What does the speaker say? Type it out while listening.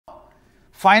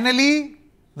Finally,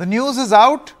 the news is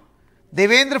out.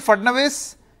 Devendra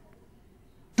Fadnavis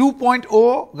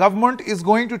 2.0 government is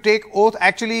going to take oath.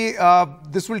 Actually,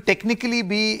 this will technically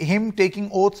be him taking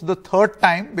oath the third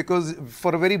time, because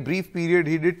for a very brief period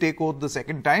he did take oath the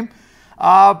second time.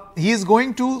 He is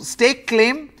going to stake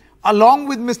claim along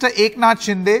with Mr. Eknath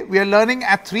Shinde. We are learning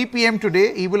at 3 p.m.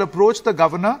 today he will approach the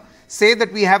governor, say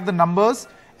that we have the numbers,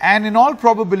 and in all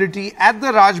probability at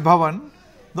the Raj Bhavan,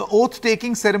 the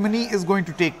oath-taking ceremony is going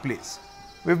to take place.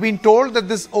 We've been told that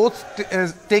this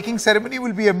oath-taking ceremony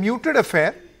will be a muted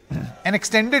affair. An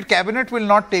extended cabinet will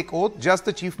not take oath, just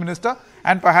the Chief Minister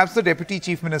and perhaps the Deputy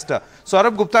Chief Minister.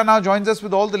 Saurabh Gupta now joins us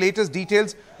with all the latest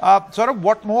details. Saurabh,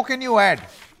 what more can you add?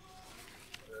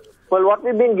 Well, what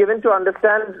we've been given to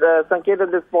understand, Sanket,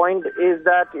 at this point is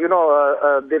that,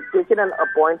 they've taken an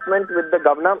appointment with the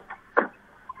governor.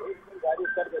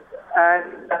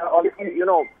 And, obviously,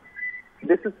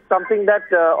 this is something that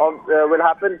will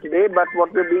happen today, but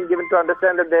what we're being given to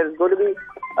understand that there's going to be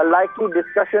a likely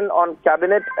discussion on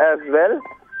cabinet as well.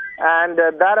 And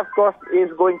that, of course, is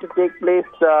going to take place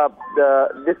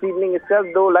this evening itself.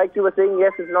 Though, like you were saying,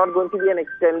 yes, it's not going to be an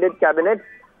extended cabinet.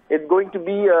 It's going to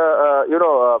be,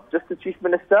 just the Chief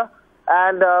Minister.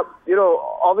 And,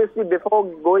 obviously, before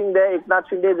going there, Eknath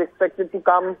Shinde is expected to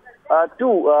come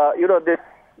to, this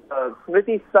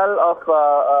Smriti Sthal of,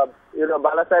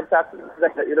 Balasaheb Thackeray,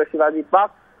 Shivaji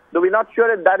Park. Though we're not sure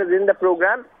if that is in the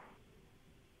program.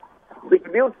 We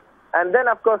commute and then,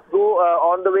 of course, go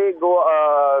on the way,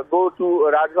 go to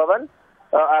Raj Bhavan,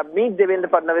 meet Devendra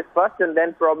Fadnavis first, and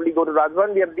then probably go to Raj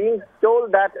Bhavan. We are being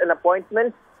told that an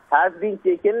appointment has been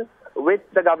taken with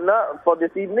the governor for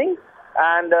this evening,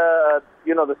 and the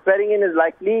swearing in is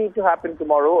likely to happen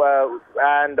tomorrow,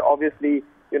 and obviously,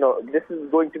 this is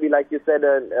going to be, like you said,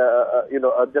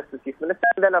 just the Chief Minister,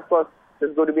 and then, of course,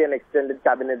 there's going to be an extended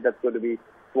cabinet that's going to be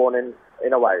sworn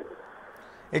in a while.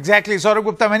 Exactly. Saurabh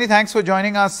Gupta, many thanks for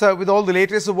joining us with all the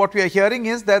latest. So what we are hearing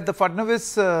is that the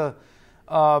Devendra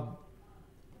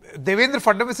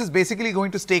Fadnavis is basically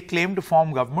going to stake claim to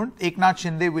form government. Eknath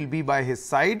Shinde will be by his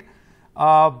side.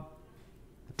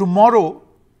 Tomorrow,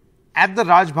 at the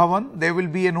Raj Bhavan, there will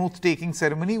be an oath-taking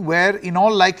ceremony where, in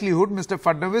all likelihood, Mr.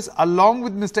 Fadnavis along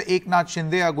with Mr. Eknath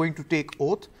Shinde are going to take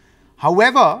oath.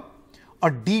 However,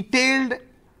 a detailed,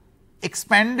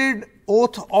 expanded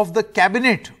oath of the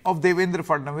cabinet of Devendra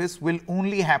Fadnavis will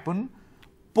only happen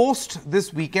post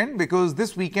this weekend, because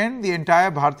this weekend the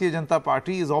entire Bharatiya Janata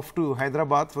Party is off to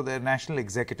Hyderabad for their national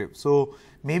executive. So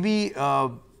maybe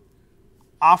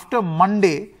after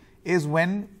Monday is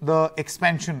when the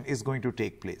expansion is going to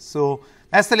take place. So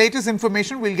that's the latest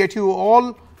information. We'll get you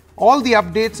all the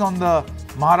updates on the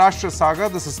Maharashtra saga.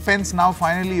 The suspense now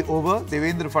finally over.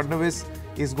 Devendra Fadnavis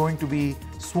is going to be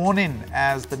sworn in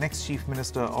as the next Chief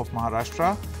Minister of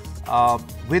Maharashtra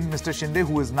with Mr. Shinde,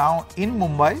 who is now in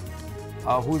Mumbai,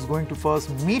 who is going to first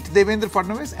meet Devendra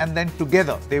Fadnavis, and then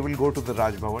together they will go to the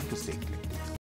Raj Bhavan to stake claim.